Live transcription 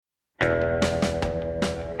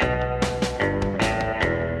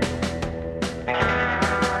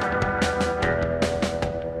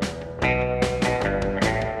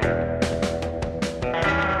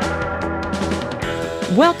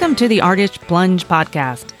Welcome to the Artist Plunge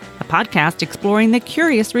Podcast, a podcast exploring the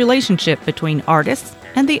curious relationship between artists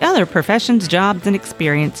and the other professions, jobs, and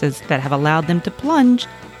experiences that have allowed them to plunge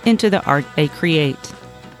into the art they create.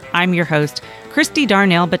 I'm your host, Christy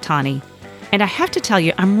Darnell Batani, and I have to tell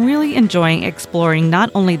you, I'm really enjoying exploring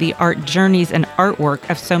not only the art journeys and artwork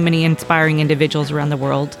of so many inspiring individuals around the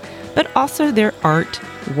world, but also their art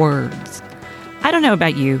words. I don't know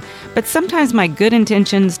about you, but sometimes my good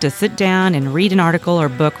intentions to sit down and read an article or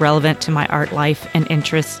book relevant to my art life and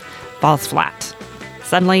interests falls flat.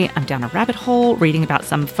 Suddenly, I'm down a rabbit hole reading about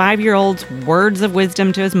some 5-year-old's words of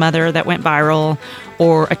wisdom to his mother that went viral,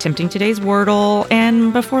 or attempting today's Wordle,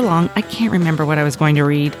 and before long, I can't remember what I was going to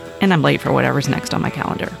read, and I'm late for whatever's next on my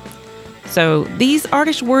calendar. So these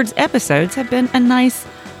Artist Words episodes have been a nice,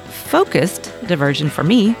 focused diversion for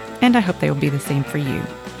me, and I hope they will be the same for you.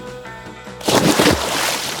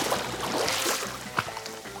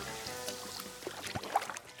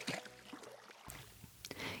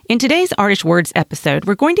 In today's Artist Words episode,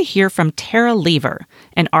 we're going to hear from Tara Lever,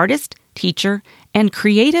 an artist, teacher, and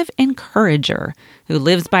creative encourager who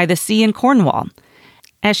lives by the sea in Cornwall.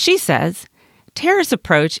 As she says, Tara's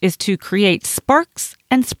approach is to create sparks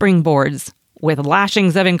and springboards with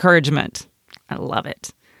lashings of encouragement. I love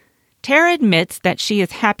it. Tara admits that she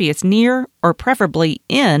is happiest near, or preferably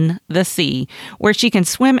in, the sea, where she can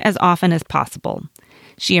swim as often as possible.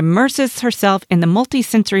 She immerses herself in the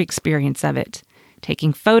multi-sensory experience of it,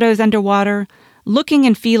 taking photos underwater, looking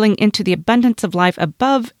and feeling into the abundance of life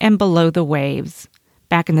above and below the waves.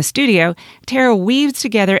 Back in the studio, Tara weaves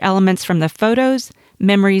together elements from the photos,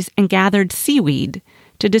 memories, and gathered seaweed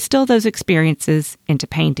to distill those experiences into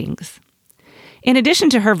paintings. In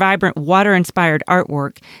addition to her vibrant water-inspired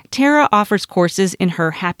artwork, Tara offers courses in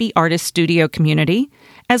her Happy Artist Studio community,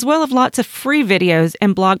 as well as lots of free videos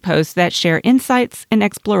and blog posts that share insights and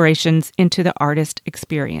explorations into the artist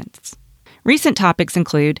experience. Recent topics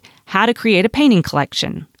include how to create a painting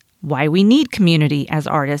collection, why we need community as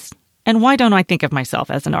artists, and why don't I think of myself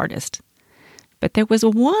as an artist. But there was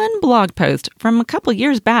one blog post from a couple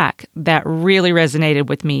years back that really resonated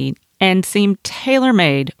with me and seemed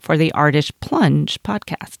tailor-made for the Artist Plunge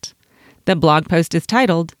podcast. The blog post is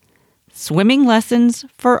titled, Swimming Lessons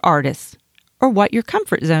for Artists, or What Your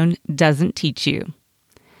Comfort Zone Doesn't Teach You.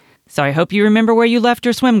 So I hope you remember where you left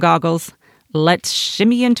your swim goggles. Let's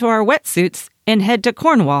shimmy into our wetsuits and head to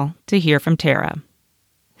Cornwall to hear from Tara.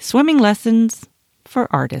 Swimming Lessons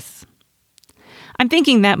for Artists. I'm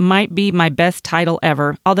thinking that might be my best title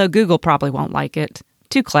ever, although Google probably won't like it.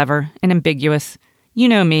 Too clever and ambiguous. You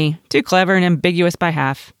know me, too clever and ambiguous by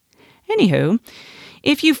half. Anywho,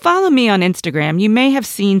 if you follow me on Instagram, you may have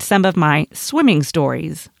seen some of my swimming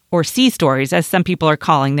stories, or sea stories as some people are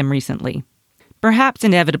calling them recently. Perhaps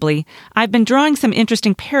inevitably, I've been drawing some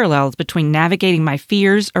interesting parallels between navigating my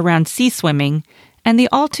fears around sea swimming and the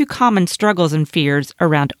all-too-common struggles and fears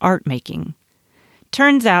around art making.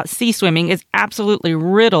 Turns out sea swimming is absolutely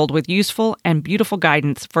riddled with useful and beautiful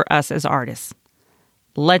guidance for us as artists.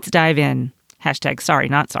 Let's dive in. #sorry,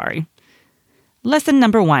 not sorry. Lesson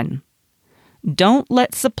number 1. Don't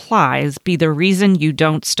let supplies be the reason you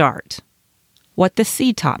don't start. What the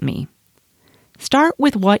sea taught me. Start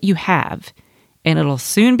with what you have, and it'll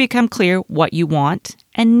soon become clear what you want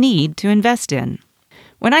and need to invest in.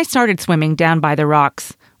 When I started swimming down by the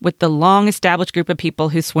rocks with the long-established group of people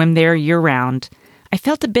who swim there year-round, I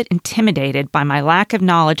felt a bit intimidated by my lack of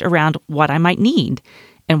knowledge around what I might need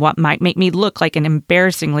and what might make me look like an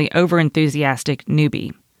embarrassingly over-enthusiastic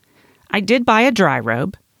newbie. I did buy a dry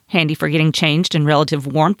robe, handy for getting changed in relative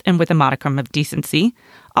warmth and with a modicum of decency,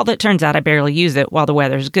 although it turns out I barely use it while the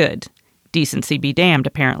weather's good. Decency be damned,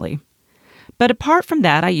 apparently. But apart from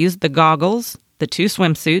that, I used the goggles, the 2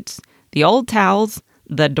 swimsuits, the old towels,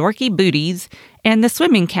 the dorky booties, and the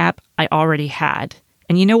swimming cap I already had.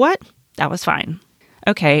 And you know what? That was fine.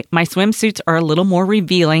 Okay, my swimsuits are a little more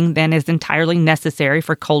revealing than is entirely necessary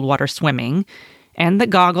for cold water swimming, and the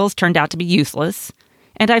goggles turned out to be useless,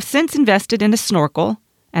 and I've since invested in a snorkel,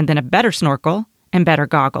 and then a better snorkel, and better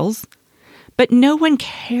goggles. But no one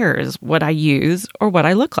cares what I use or what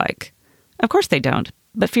I look like. Of course they don't.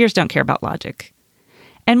 But fears don't care about logic.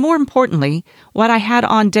 And more importantly, what I had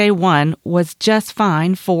on day 1 was just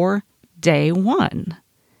fine for day 1.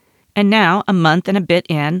 And now, a month and a bit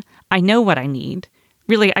in, I know what I need,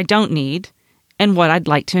 really I don't need, and what I'd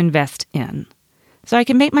like to invest in. So I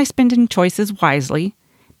can make my spending choices wisely,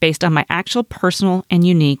 based on my actual personal and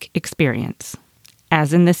unique experience.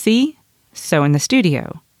 As in the sea, so in the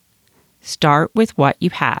studio. Start with what you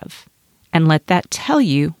have, and let that tell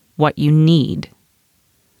you what you need.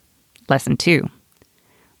 Lesson 2.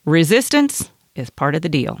 Resistance is part of the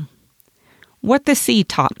deal. What the sea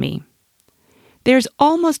taught me. There's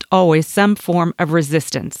almost always some form of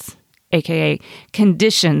resistance, aka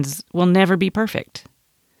conditions will never be perfect.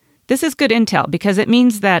 This is good intel because it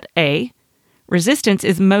means that A, resistance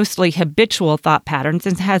is mostly habitual thought patterns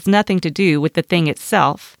and has nothing to do with the thing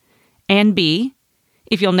itself, and B,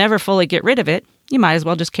 if you'll never fully get rid of it, you might as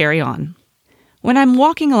well just carry on. When I'm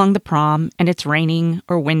walking along the prom and it's raining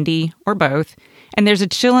or windy or both, and there's a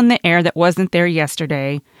chill in the air that wasn't there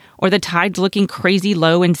yesterday, or the tide's looking crazy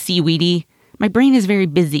low and seaweedy, my brain is very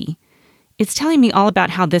busy. It's telling me all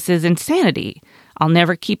about how this is insanity. I'll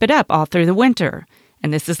never keep it up all through the winter,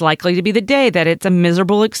 and this is likely to be the day that it's a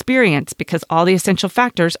miserable experience because all the essential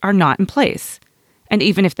factors are not in place. And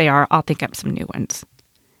even if they are, I'll think up some new ones.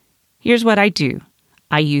 Here's what I do.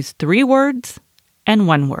 I use 3 words and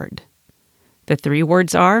 1 word. The 3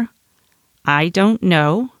 words are, I don't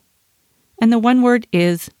know, and the 1 word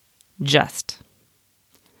is just.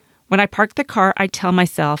 When I park the car, I tell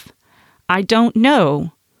myself, I don't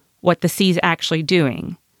know what the sea's actually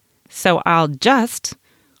doing, so I'll just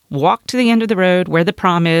walk to the end of the road where the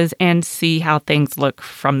prom is and see how things look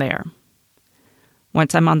from there.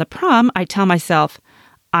 Once I'm on the prom, I tell myself,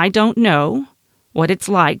 I don't know what it's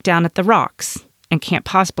like down at the rocks and can't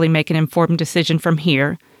possibly make an informed decision from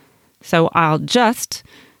here, so I'll just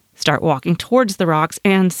start walking towards the rocks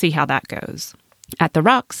and see how that goes. At the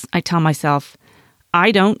rocks, I tell myself,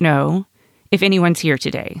 I don't know if anyone's here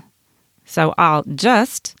today, so I'll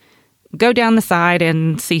just go down the side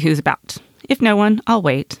and see who's about. If no one, I'll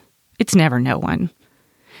wait. It's never no one.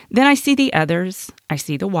 Then I see the others. I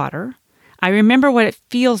see the water. I remember what it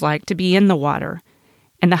feels like to be in the water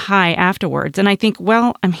and the high afterwards. And I think,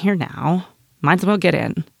 well, I'm here now. Might as well get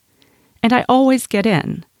in. And I always get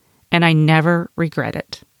in. And I never regret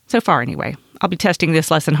it. So far, anyway. I'll be testing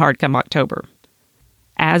this lesson hard come October.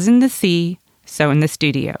 As in the sea, so in the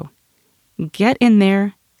studio. Get in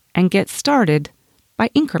there and get started by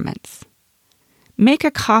increments. Make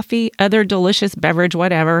a coffee, other delicious beverage,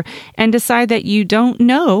 whatever, and decide that you don't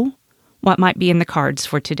know what might be in the cards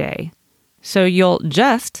for today. So you'll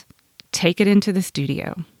just take it into the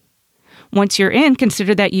studio. Once you're in,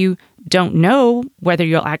 consider that you don't know whether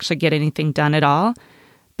you'll actually get anything done at all,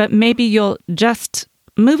 but maybe you'll just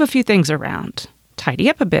move a few things around, tidy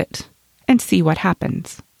up a bit, and see what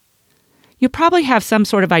happens. You'll probably have some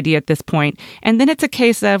sort of idea at this point, and then it's a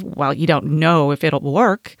case of, well, you don't know if it'll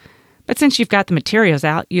work, but since you've got the materials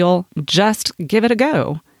out, you'll just give it a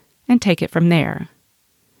go and take it from there.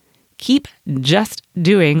 Keep just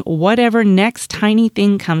doing whatever next tiny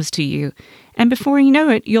thing comes to you, and before you know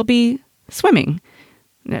it, you'll be swimming,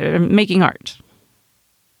 making art.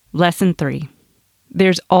 Lesson 3.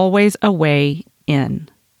 There's always a way in.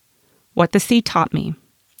 What the sea taught me.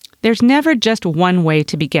 There's never just one way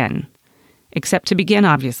to begin. Except to begin,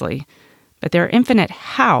 obviously, but there are infinite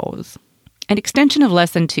hows. An extension of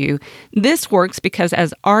lesson 2, this works because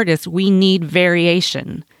as artists, we need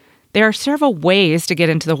variation. There are several ways to get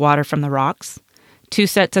into the water from the rocks, 2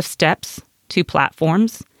 sets of steps, 2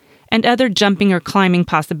 platforms, and other jumping or climbing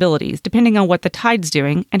possibilities, depending on what the tide's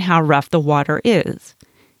doing and how rough the water is.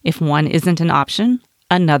 If one isn't an option,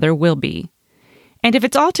 another will be. And if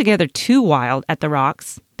it's altogether too wild at the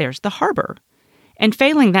rocks, there's the harbor. And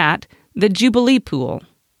failing that, the Jubilee Pool,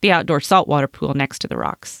 the outdoor saltwater pool next to the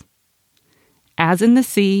rocks. As in the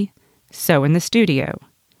sea, so in the studio.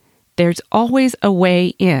 There's always a way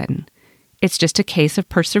in. It's just a case of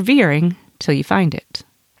persevering till you find it.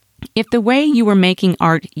 If the way you were making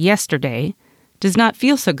art yesterday does not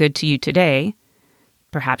feel so good to you today,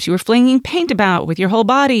 perhaps you were flinging paint about with your whole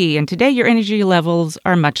body and today your energy levels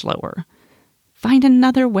are much lower. Find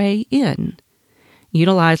another way in.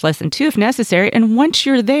 Utilize lesson 2 if necessary, and once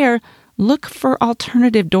you're there, look for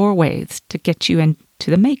alternative doorways to get you into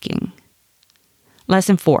the making.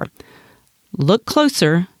 Lesson 4. Look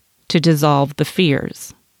closer to dissolve the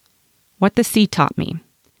fears. What the sea taught me.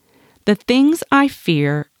 The things I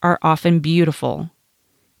fear are often beautiful.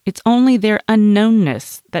 It's only their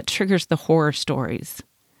unknownness that triggers the horror stories.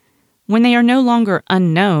 When they are no longer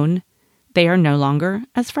unknown, they are no longer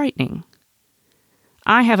as frightening.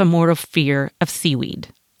 I have a mortal fear of seaweed.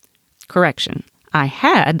 Correction. I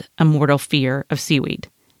had a mortal fear of seaweed.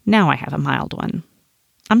 Now I have a mild one.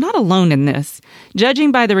 I'm not alone in this.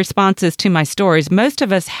 Judging by the responses to my stories, most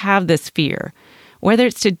of us have this fear, whether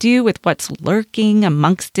it's to do with what's lurking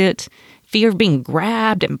amongst it, fear of being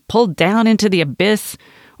grabbed and pulled down into the abyss,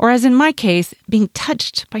 or as in my case, being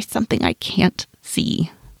touched by something I can't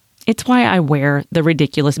see. It's why I wear the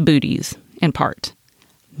ridiculous booties, in part.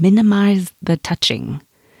 Minimize the touching.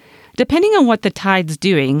 Depending on what the tide's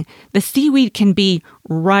doing, the seaweed can be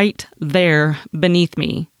right there beneath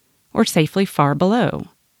me, or safely far below.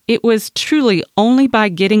 It was truly only by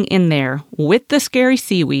getting in there with the scary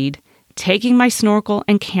seaweed, taking my snorkel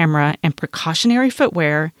and camera and precautionary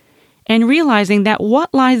footwear, and realizing that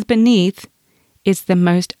what lies beneath is the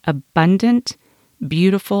most abundant,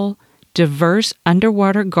 beautiful, diverse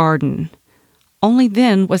underwater garden. Only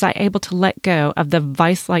then was I able to let go of the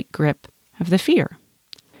vice-like grip of the fear.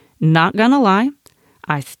 Not gonna lie,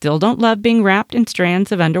 I still don't love being wrapped in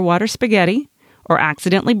strands of underwater spaghetti or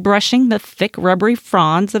accidentally brushing the thick rubbery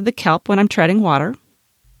fronds of the kelp when I'm treading water.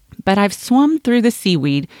 But I've swum through the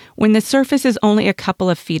seaweed when the surface is only a couple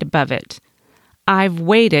of feet above it. I've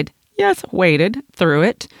waded through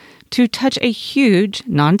it to touch a huge,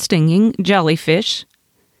 non-stinging jellyfish.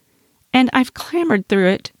 And I've clambered through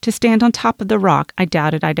it to stand on top of the rock I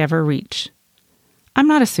doubted I'd ever reach. I'm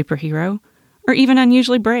not a superhero, or even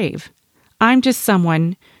unusually brave. I'm just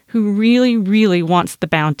someone who really, really wants the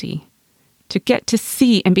bounty, to get to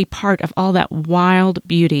see and be part of all that wild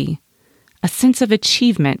beauty, a sense of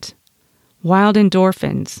achievement, wild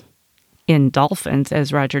endorphins, indolphins,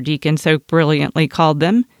 as Roger Deakins so brilliantly called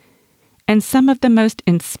them, and some of the most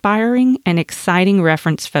inspiring and exciting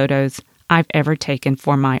reference photos I've ever taken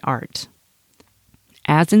for my art.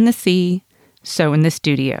 As in the sea, so in the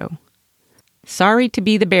studio. Sorry to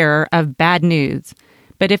be the bearer of bad news,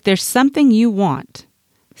 but if there's something you want,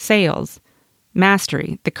 sales,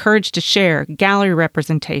 mastery, the courage to share, gallery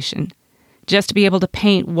representation, just to be able to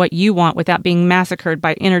paint what you want without being massacred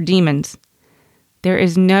by inner demons, there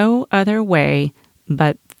is no other way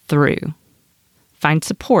but through. Find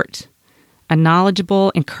support, a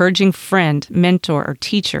knowledgeable, encouraging friend, mentor, or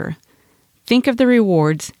teacher. Think of the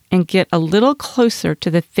rewards and get a little closer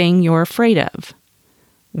to the thing you're afraid of.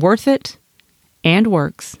 Worth it and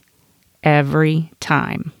works every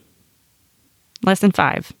time. Lesson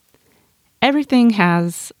 5. Everything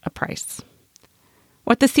has a price.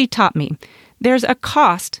 What the sea taught me, there's a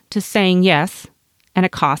cost to saying yes and a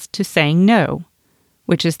cost to saying no,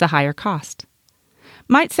 which is the higher cost.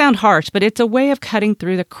 Might sound harsh, but it's a way of cutting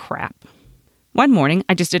through the crap. One morning,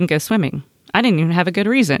 I just didn't go swimming. I didn't even have a good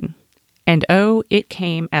reason. And oh, it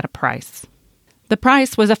came at a price. The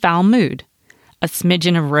price was a foul mood, a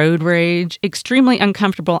smidgen of road rage, extremely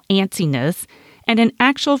uncomfortable antsiness, and an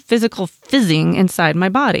actual physical fizzing inside my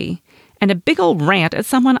body, and a big old rant at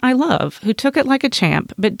someone I love who took it like a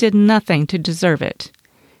champ but did nothing to deserve it.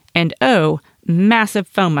 And oh, massive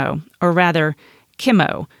FOMO, or rather,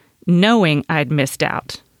 Kimo, knowing I'd missed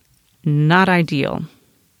out. Not ideal.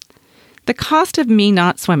 The cost of me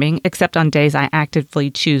not swimming, except on days I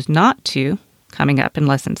actively choose not to, coming up in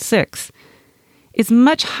Lesson 6, is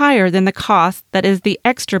much higher than the cost that is the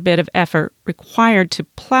extra bit of effort required to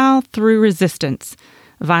plow through resistance,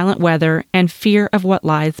 violent weather, and fear of what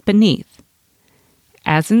lies beneath.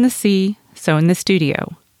 As in the sea, so in the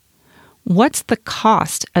studio. What's the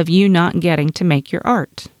cost of you not getting to make your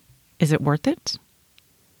art? Is it worth it?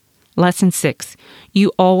 Lesson 6.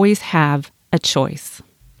 You always have a choice.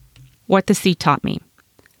 What the sea taught me.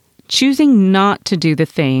 Choosing not to do the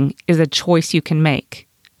thing is a choice you can make.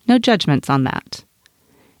 No judgments on that.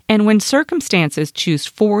 And when circumstances choose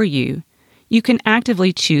for you, you can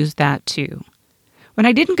actively choose that too. When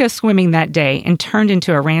I didn't go swimming that day and turned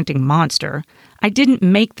into a ranting monster, I didn't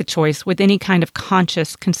make the choice with any kind of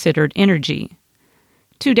conscious, considered energy.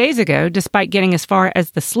 2 days ago, despite getting as far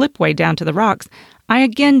as the slipway down to the rocks, I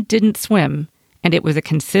again didn't swim, and it was a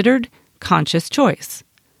considered, conscious choice.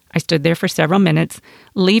 I stood there for several minutes,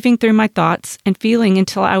 leafing through my thoughts and feeling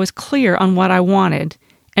until I was clear on what I wanted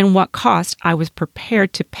and what cost I was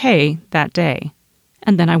prepared to pay that day.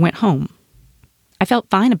 And then I went home. I felt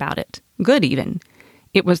fine about it, good even.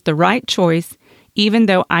 It was the right choice, even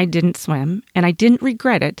though I didn't swim, and I didn't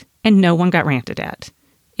regret it, and no one got ranted at.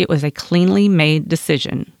 It was a cleanly made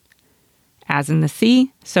decision. As in the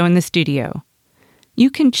sea, so in the studio. You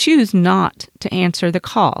can choose not to answer the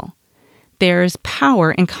call. There's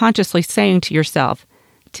power in consciously saying to yourself,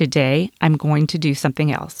 today I'm going to do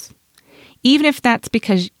something else. Even if that's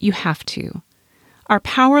because you have to. Our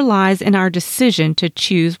power lies in our decision to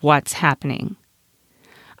choose what's happening.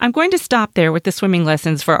 I'm going to stop there with the swimming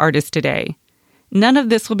lessons for artists today. None of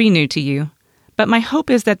this will be new to you, but my hope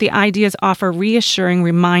is that the ideas offer reassuring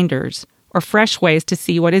reminders or fresh ways to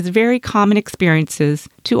see what is very common experiences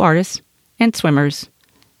to artists and swimmers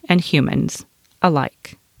and humans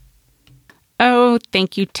alike. Oh,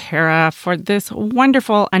 thank you, Tara, for this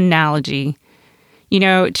wonderful analogy. You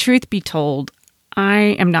know, truth be told,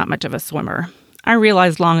 I am not much of a swimmer. I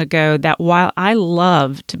realized long ago that while I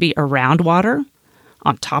love to be around water,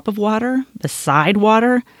 on top of water, beside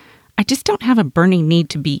water, I just don't have a burning need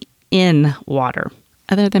to be in water.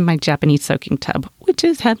 other than my Japanese soaking tub, which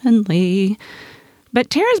is heavenly. But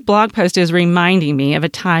Tara's blog post is reminding me of a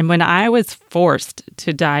time when I was forced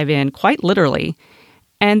to dive in, quite literally,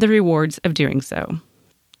 and the rewards of doing so.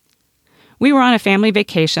 We were on a family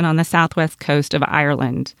vacation on the southwest coast of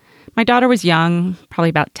Ireland. My daughter was young, probably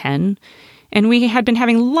about 10, and we had been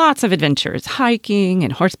having lots of adventures, hiking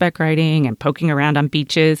and horseback riding and poking around on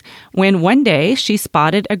beaches, when one day she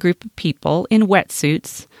spotted a group of people in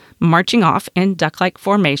wetsuits marching off in duck-like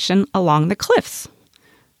formation along the cliffs.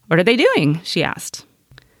 "What are they doing?" she asked.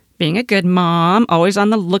 Being a good mom, always on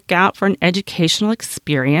the lookout for an educational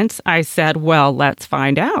experience, I said, "Well, let's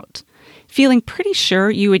find out." Feeling pretty sure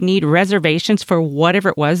you would need reservations for whatever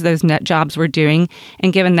it was those nut jobs were doing,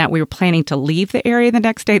 and given that we were planning to leave the area the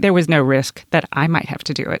next day, there was no risk that I might have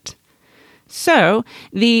to do it. So,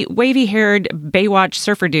 the wavy-haired Baywatch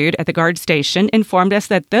surfer dude at the guard station informed us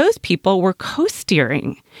that those people were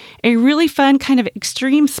coast-steering, a really fun kind of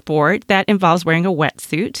extreme sport that involves wearing a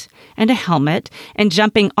wetsuit and a helmet and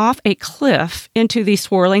jumping off a cliff into the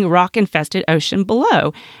swirling rock-infested ocean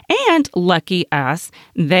below. And, lucky us,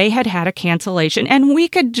 they had had a cancellation and we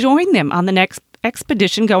could join them on the next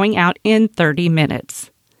expedition going out in 30 minutes.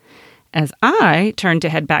 As I turned to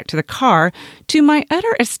head back to the car, to my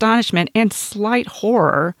utter astonishment and slight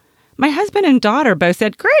horror, my husband and daughter both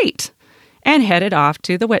said, "Great," and headed off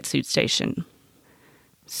to the wetsuit station.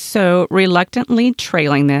 So, reluctantly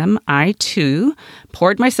trailing them, I, too,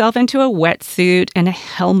 poured myself into a wetsuit and a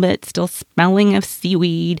helmet still smelling of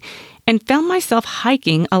seaweed, and found myself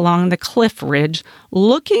hiking along the cliff ridge,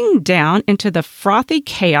 looking down into the frothy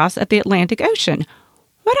chaos of the Atlantic Ocean.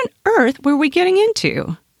 What on earth were we getting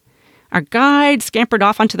into? Our guide scampered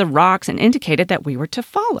off onto the rocks and indicated that we were to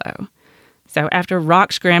follow. So after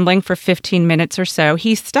rock scrambling for 15 minutes or so,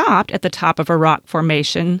 he stopped at the top of a rock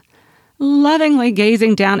formation, lovingly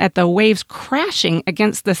gazing down at the waves crashing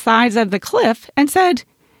against the sides of the cliff, and said,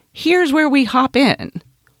 "Here's where we hop in."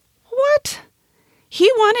 What?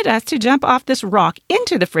 He wanted us to jump off this rock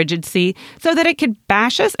into the frigid sea so that it could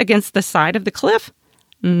bash us against the side of the cliff?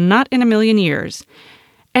 Not in a million years.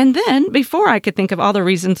 And then, before I could think of all the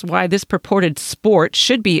reasons why this purported sport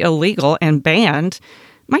should be illegal and banned,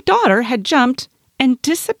 my daughter had jumped and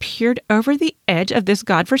disappeared over the edge of this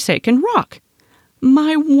godforsaken rock.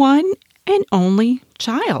 My one and only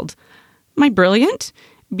child. My brilliant,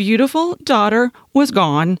 beautiful daughter was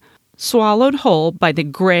gone, swallowed whole by the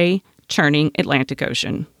gray, churning Atlantic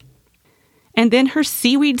Ocean. And then her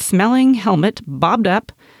seaweed-smelling helmet bobbed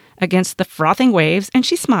up against the frothing waves, and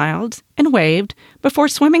she smiled and waved before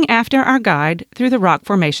swimming after our guide through the rock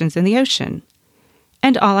formations in the ocean.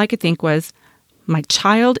 And all I could think was, my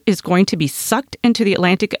child is going to be sucked into the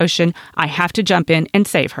Atlantic Ocean. I have to jump in and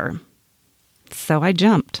save her. So I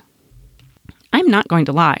jumped. I'm not going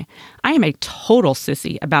to lie. I am a total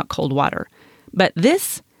sissy about cold water. But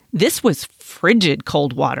this was frigid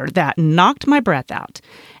cold water that knocked my breath out.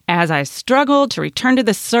 As I struggled to return to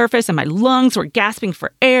the surface and my lungs were gasping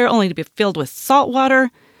for air only to be filled with salt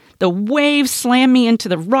water, the waves slammed me into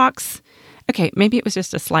the rocks. Okay, maybe it was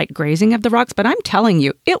just a slight grazing of the rocks, but I'm telling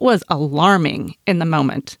you, it was alarming in the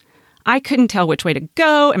moment. I couldn't tell which way to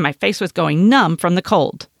go, and my face was going numb from the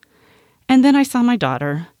cold. And then I saw my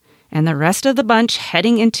daughter and the rest of the bunch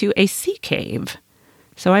heading into a sea cave.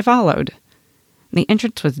 So I followed. The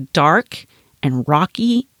entrance was dark and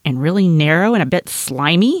rocky and really narrow and a bit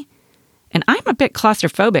slimy. And I'm a bit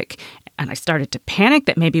claustrophobic, and I started to panic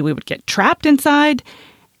that maybe we would get trapped inside.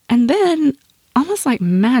 And then, almost like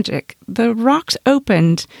magic, the rocks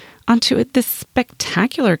opened onto this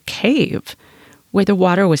spectacular cave where the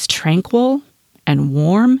water was tranquil and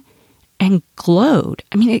warm and glowed.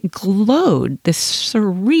 I mean, it glowed this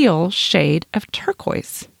surreal shade of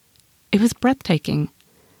turquoise. It was breathtaking.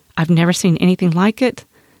 I've never seen anything like it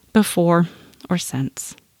before or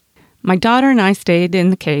since. My daughter and I stayed in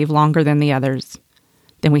the cave longer than the others.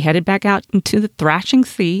 Then we headed back out into the thrashing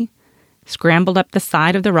sea, scrambled up the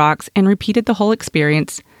side of the rocks, and repeated the whole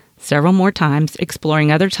experience several more times,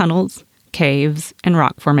 exploring other tunnels, caves, and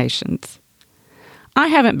rock formations. I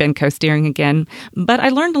haven't been coast-steering again, but I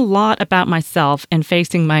learned a lot about myself and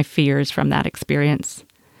facing my fears from that experience.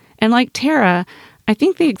 And like Tara, I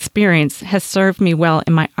think the experience has served me well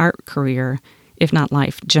in my art career, if not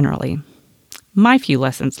life generally. My few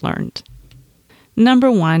lessons learned. Number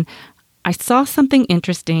 1, I saw something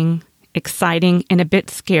interesting, exciting, and a bit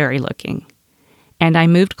scary looking. And I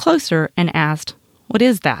moved closer and asked, "What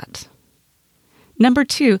is that?" Number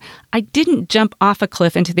 2, I didn't jump off a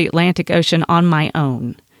cliff into the Atlantic Ocean on my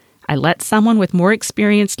own. I let someone with more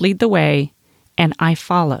experience lead the way, and I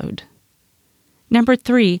followed. Number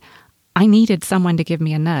 3, I needed someone to give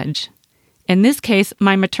me a nudge. In this case,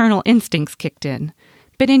 my maternal instincts kicked in.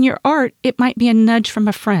 But in your art, it might be a nudge from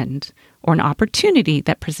a friend or an opportunity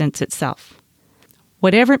that presents itself.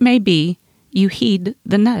 Whatever it may be, you heed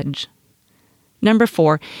the nudge. Number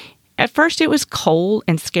 4, at first it was cold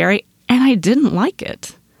and scary, and I didn't like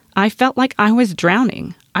it. I felt like I was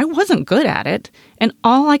drowning. I wasn't good at it, and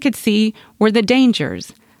all I could see were the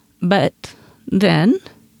dangers. But then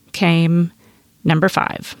came number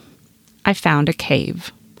 5. I found a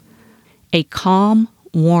cave. A calm,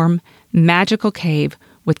 warm, magical cave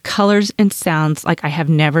with colors and sounds like I have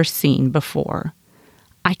never seen before.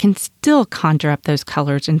 I can still conjure up those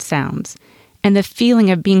colors and sounds, and the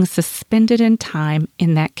feeling of being suspended in time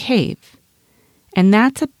in that cave. And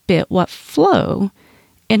that's a bit what flow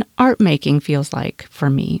in art making feels like for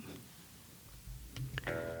me.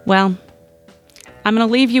 Well, I'm going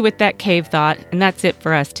to leave you with that cave thought, and that's it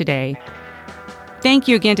for us today. Thank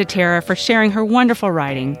you again to Tara for sharing her wonderful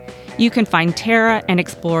writing. You can find Tara and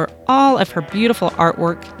explore all of her beautiful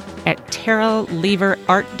artwork at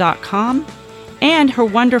taraleverart.com and her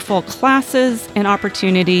wonderful classes and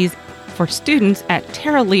opportunities for students at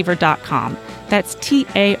taralever.com. That's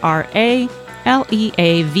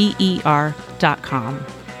TARALEAVER.com.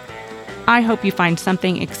 I hope you find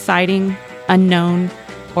something exciting, unknown,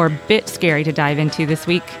 or a bit scary to dive into this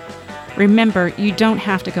week. Remember, you don't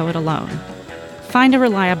have to go it alone. Find a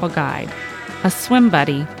reliable guide, a swim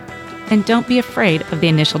buddy, and don't be afraid of the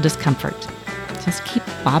initial discomfort. Just keep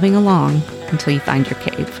bobbing along until you find your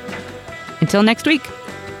cave. Until next week,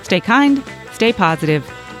 stay kind, stay positive,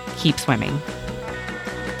 keep swimming.